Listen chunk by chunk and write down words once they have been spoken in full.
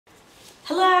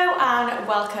Hello and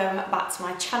welcome back to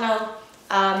my channel.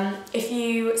 If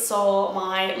you saw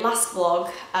my last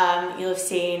vlog, you'll have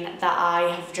seen that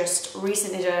I have just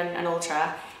recently done an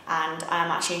ultra and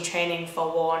I'm actually in training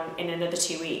for one in another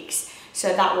 2 weeks.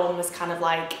 So that one was kind of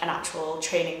like an actual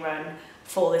training run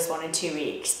for this one in 2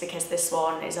 weeks because this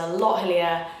one is a lot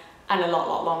hillier and a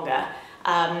lot longer.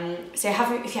 So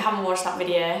if you haven't watched that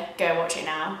video, go watch it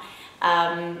now.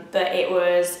 But it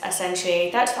was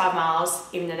essentially 35 miles,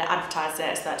 even though they advertised it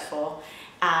as 34,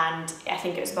 and I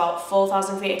think it was about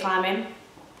 4,000 feet of climbing.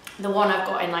 The one I've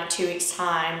got in like 2 weeks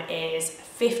time is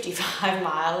 55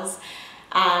 miles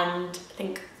and I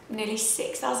think nearly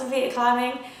 6,000 feet of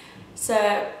climbing,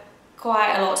 so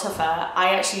quite a lot tougher.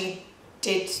 I actually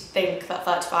did think that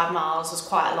 35 miles was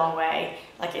quite a long way.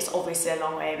 Like, it's obviously a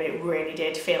long way, but it really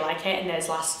did feel like it in those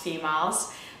last few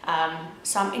miles.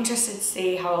 So I'm interested to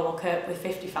see how I will cope with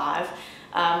 55,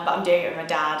 but I'm doing it with my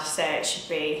dad, so it should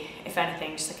be, if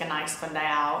anything, just like a nice fun day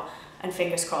out, and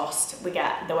fingers crossed we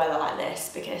get the weather like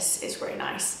this because it's really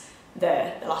nice.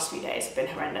 The last few days have been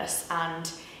horrendous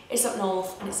and it's up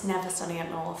north and it's never sunny up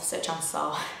north, so chances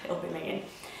are it'll be minging.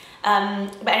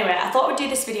 But anyway, I thought I would do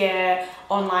this video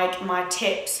on like my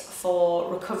tips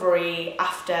for recovery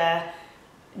after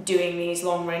doing these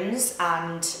long runs,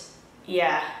 and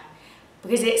yeah,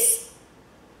 because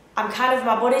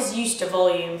my body's used to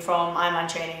volume from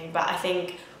Ironman training, but I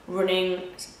think running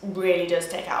really does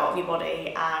take out of your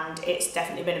body, and it's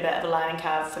definitely been a bit of a learning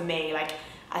curve for me. Like,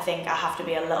 I think I have to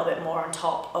be a little bit more on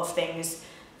top of things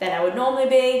than I would normally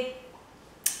be.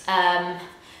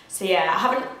 So yeah, I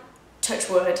haven't, touch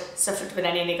wood, suffered with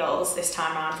any niggles this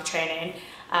time around for training,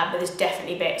 but there's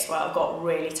definitely bits where I've got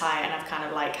really tight and I've kind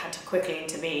of like had to quickly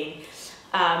intervene.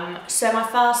 So my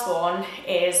first one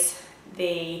is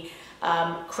the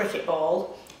cricket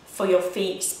ball for your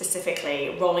feet,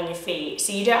 specifically rolling your feet.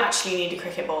 So you don't actually need a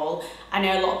cricket ball. I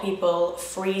know a lot of people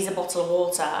freeze a bottle of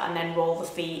water and then roll the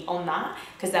feet on that,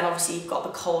 because then obviously you've got the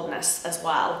coldness as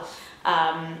well.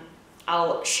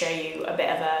 I'll show you a bit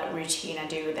of a routine I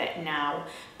do with it now,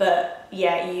 but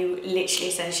yeah, you literally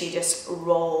essentially just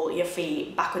roll your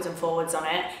feet backwards and forwards on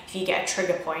it. If you get a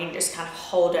trigger point, just kind of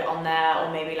hold it on there,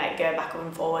 or maybe like go backwards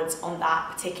and forwards on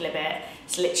that particular bit.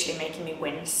 It's literally making me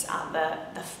wince at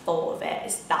the thought of it.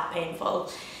 It's that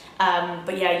painful.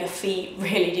 But yeah, your feet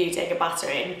really do take a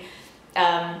battering.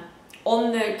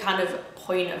 On the kind of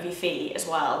point of your feet as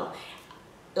well,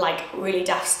 like really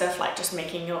daft stuff like just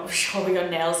making sure your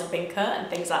nails have been cut and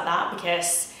things like that,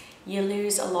 because you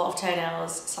lose a lot of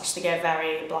toenails, they go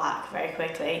very black very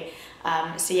quickly.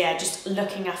 So yeah, just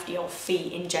looking after your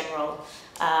feet in general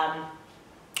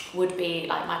would be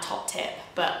like my top tip.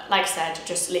 But like I said,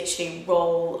 just literally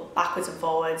roll backwards and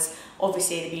forwards.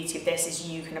 Obviously the beauty of this is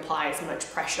you can apply as much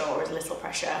pressure or as little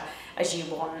pressure as you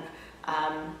want.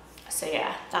 So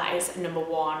yeah, that is number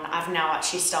one. I've now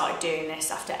actually started doing this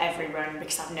after every run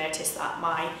because I've noticed that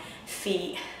my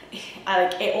feet,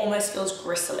 it almost feels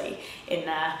gristly in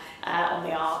there on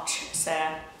the arch. So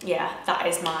yeah, that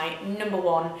is my number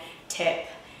one tip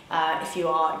if you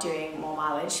are doing more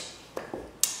mileage.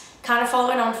 Kind of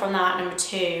following on from that, number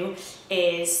two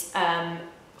is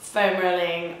foam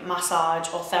rolling, massage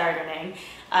or theragoning.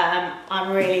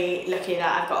 I'm really lucky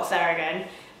that I've got a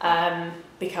theragun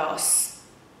because,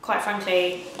 quite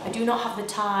frankly, I do not have the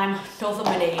time nor the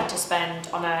money to spend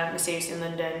on a masseuse in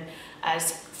London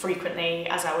as frequently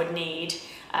as I would need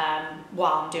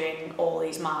while I'm doing all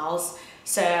these miles.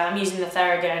 So I'm using the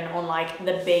Theragun on like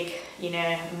the big, in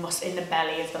the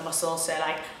belly of the muscle, so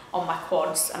like on my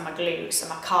quads and my glutes and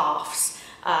my calves,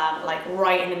 like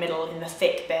right in the middle, in the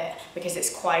thick bit, because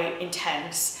it's quite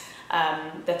intense,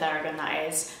 the Theragun that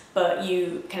is. But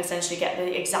you can essentially get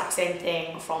the exact same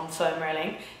thing from foam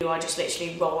rolling. You are just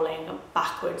literally rolling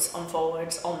backwards and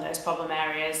forwards on those problem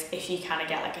areas. If you kind of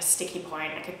get like a sticky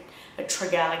point, like a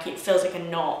trigger, like it feels like a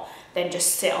knot, then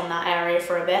just sit on that area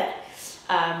for a bit.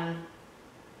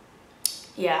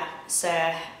 Yeah,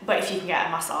 so, but if you can get a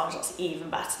massage, that's even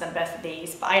better than both of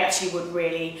these. But I actually would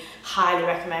really highly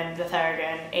recommend the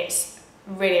Theragun. It's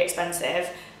really expensive.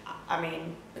 I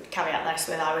mean, caveat this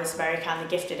with, I was very kindly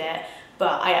gifted it,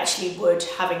 but I actually would,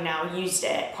 having now used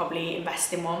it, probably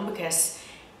invest in one, because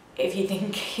if you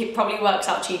think it probably works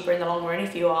out cheaper in the long run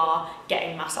if you are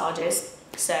getting massages.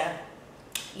 So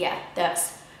yeah,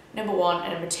 that's number one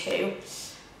and number two.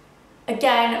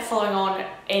 Again, following on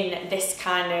in this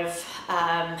kind of,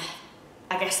 I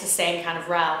guess the same kind of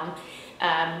realm,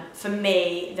 for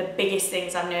me, the biggest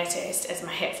things I've noticed is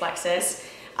my hip flexors.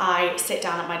 I sit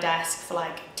down at my desk for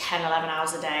like 10, 11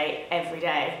 hours a day, every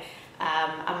day.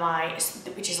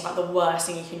 which is like the worst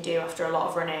thing you can do after a lot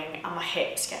of running, and my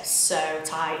hips get so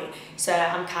tight. So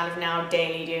I'm kind of now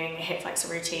daily doing a hip flexor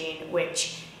routine,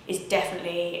 which is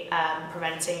definitely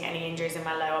preventing any injuries in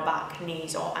my lower back,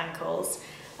 knees or ankles.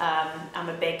 I'm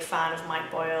a big fan of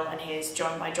Mike Boyle and his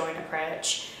joint by joint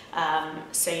approach.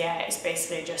 So yeah, it's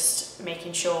basically just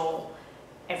making sure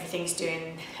everything's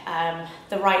doing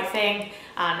the right thing,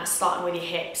 and starting with your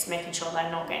hips, making sure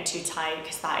they're not getting too tight,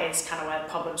 because that is kind of where the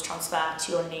problems transfer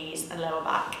to your knees and lower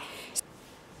back.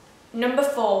 Number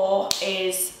 4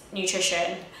 is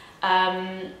nutrition.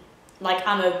 Like,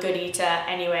 I'm a good eater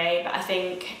anyway, but I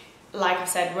think, like I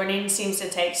said, running seems to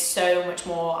take so much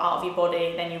more out of your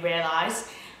body than you realise.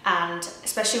 And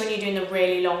especially when you're doing the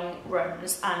really long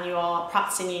runs and you are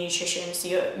practicing your nutrition, so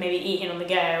you're maybe eating on the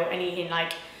go and eating,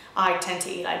 like, I tend to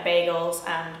eat like bagels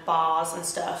and bars and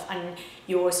stuff, and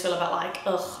you always feel a bit like,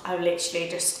 ugh, I'm literally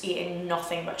just eating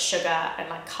nothing but sugar and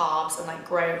like carbs and like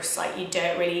gross. Like, you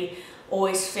don't really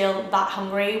always feel that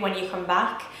hungry when you come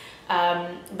back.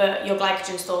 But your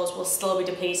glycogen stores will still be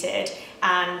depleted,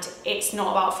 and it's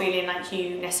not about feeling like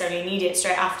you necessarily need it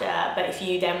straight after, but if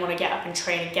you then want to get up and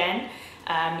train again,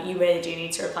 you really do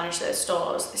need to replenish those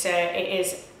stores. So it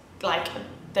is like,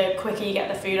 the quicker you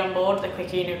get the food on board, the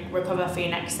quicker you recover for your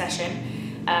next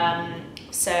session.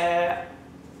 So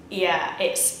yeah,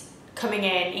 it's coming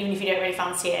in, even if you don't really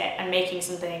fancy it, and making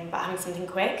something, but having something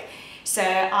quick. So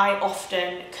I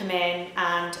often come in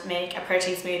and make a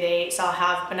protein smoothie. So I'll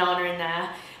have banana in there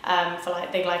for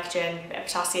like the glycogen, a bit of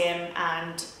potassium,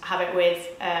 and have it with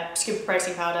a scoop of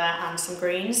protein powder and some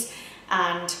greens.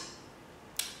 And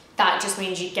that just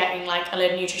means you're getting like a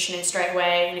load of nutrition in straight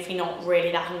away. And if you're not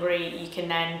really that hungry, you can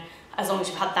then, as long as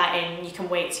you've had that in, you can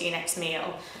wait till your next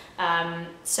meal.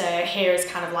 So here is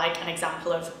kind of like an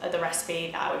example of the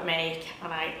recipe that I would make,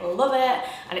 and I love it,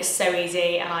 and it's so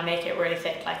easy, and I make it really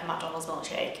thick like a McDonald's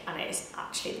milkshake, and it is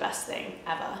actually the best thing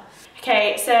ever.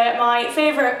 Okay, so my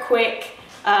favourite quick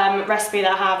recipe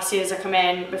that I have as soon as I come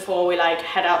in before we like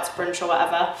head out to brunch or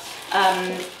whatever,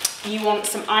 you want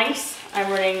some ice. I'm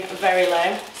running very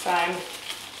low, so I'm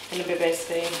going to be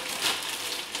basically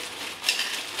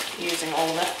using all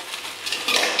of it.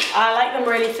 I like them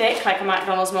really thick, like a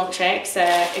McDonald's milkshake, so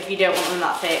if you don't want them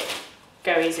that thick,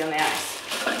 go easy on the ice.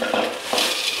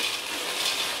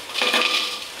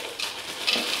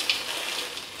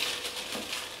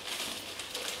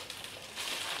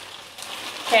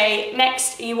 Okay,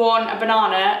 next you want a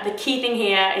banana. The key thing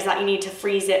here is that you need to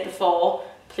freeze it before.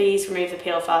 Please remove the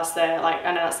peel first though. Like,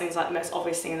 I know that seems like the most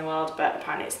obvious thing in the world, but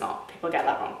apparently it's not. People get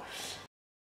that wrong.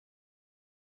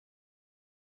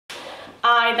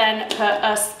 I then put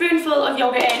a spoonful of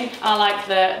yogurt in. I like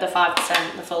the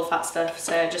 5%, the full fat stuff,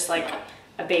 so just like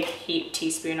a big heaped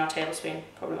teaspoon or tablespoon,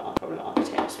 probably not a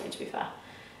tablespoon to be fair.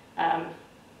 And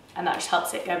that just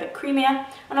helps it go a bit creamier,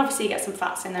 and obviously you get some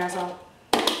fats in there as well.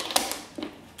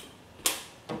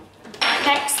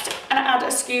 Next, I'm gonna add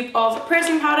a scoop of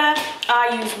protein powder.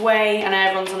 I use whey, and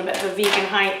everyone's on a bit of a vegan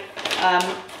hype,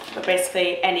 but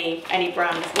basically any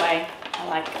brand of whey I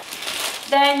like.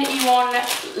 Then you want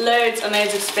loads and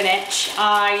loads of spinach.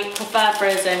 I prefer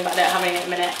frozen, but I don't have any at the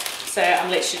minute. So I'm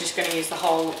literally just going to use the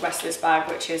whole rest of this bag,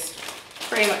 which is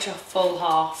pretty much a full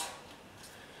half.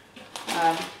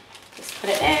 Just put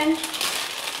it in.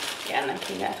 Yeah, and then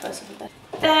can get a close up of it.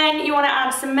 Then you want to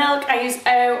add some milk. I use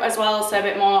oat as well, so a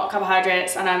bit more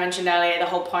carbohydrates. And I mentioned earlier, the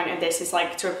whole point of this is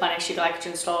like to replenish your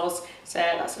glycogen stores. So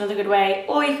that's another good way.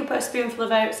 Or you could put a spoonful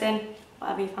of oats in,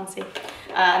 whatever you fancy.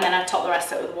 And then I top the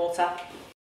rest of it with water.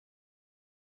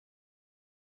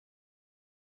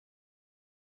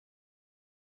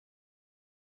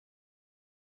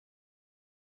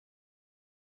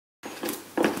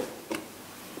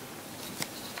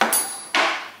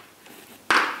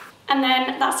 And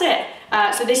then that's it.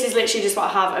 So this is literally just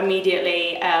what I have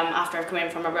immediately after I've come in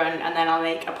from a run, and then I'll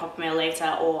make a proper meal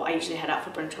later, or I usually head out for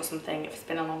brunch or something if it's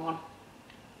been a long one.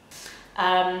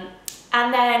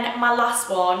 And then my last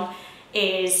one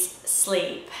is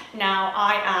sleep. Now,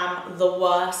 I am the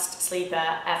worst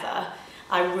sleeper ever.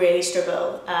 I really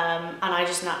struggle, and I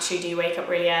just naturally do wake up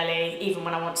really early, even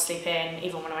when I want to sleep in,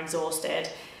 even when I'm exhausted.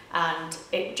 And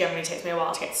it generally takes me a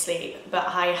while to get to sleep, but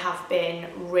I have been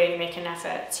really making an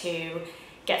effort to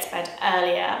get to bed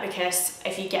earlier, because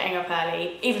if you're getting up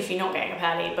early, even if you're not getting up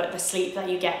early, but the sleep that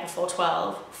you get before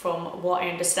 12, from what I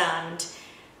understand,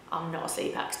 I'm not a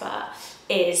sleep expert,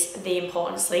 is the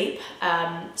important sleep.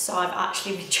 So I've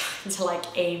actually been trying to like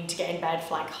aim to get in bed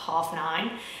for like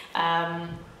 9:30,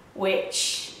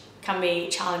 which can be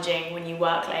challenging when you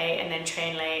work late and then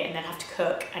train late and then have to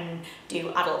cook and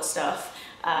do adult stuff.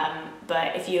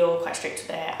 But if you're quite strict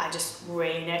with it, I just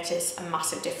really notice a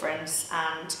massive difference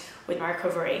and with my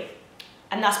recovery.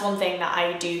 And that's one thing that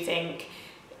I do think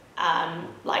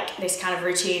like this kind of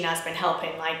routine has been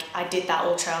helping. Like I did that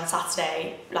ultra on last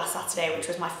Saturday, which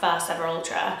was my first ever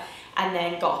ultra, and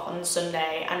then got up on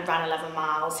Sunday and ran 11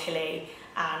 miles hilly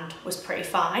and was pretty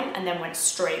fine, and then went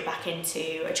straight back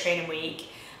into a training week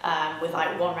with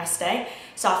like one rest day.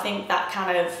 So I think that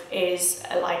kind of is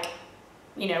like,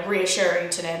 you know, reassuring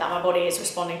to know that my body is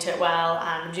responding to it well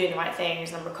and I'm doing the right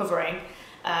things and I'm recovering.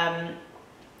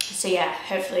 So yeah,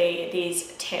 hopefully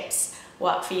these tips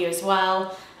work for you as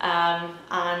well.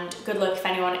 And good luck if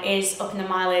anyone is up in the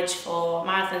mileage for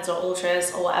marathons or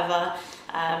ultras or whatever.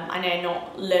 I know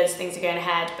not loads of things are going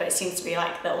ahead, but it seems to be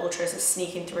like the ultras are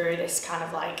sneaking through this kind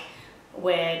of like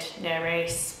weird no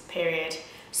race period.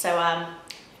 So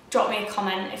drop me a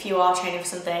comment if you are training for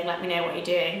something, let me know what you're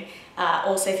doing.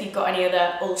 Also, if you've got any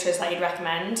other ultras that you'd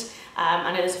recommend,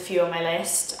 I know there's a few on my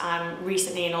list. I'm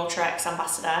recently an Ultra X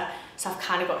ambassador, so I've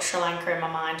kind of got Sri Lanka in my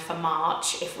mind for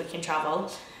March if we can travel.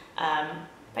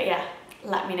 But yeah,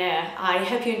 let me know. I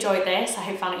hope you enjoyed this. I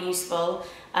hope you found it useful.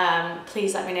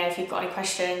 Please let me know if you've got any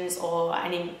questions or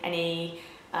any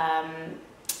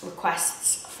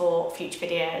requests for future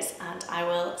videos, and I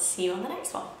will see you on the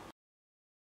next one.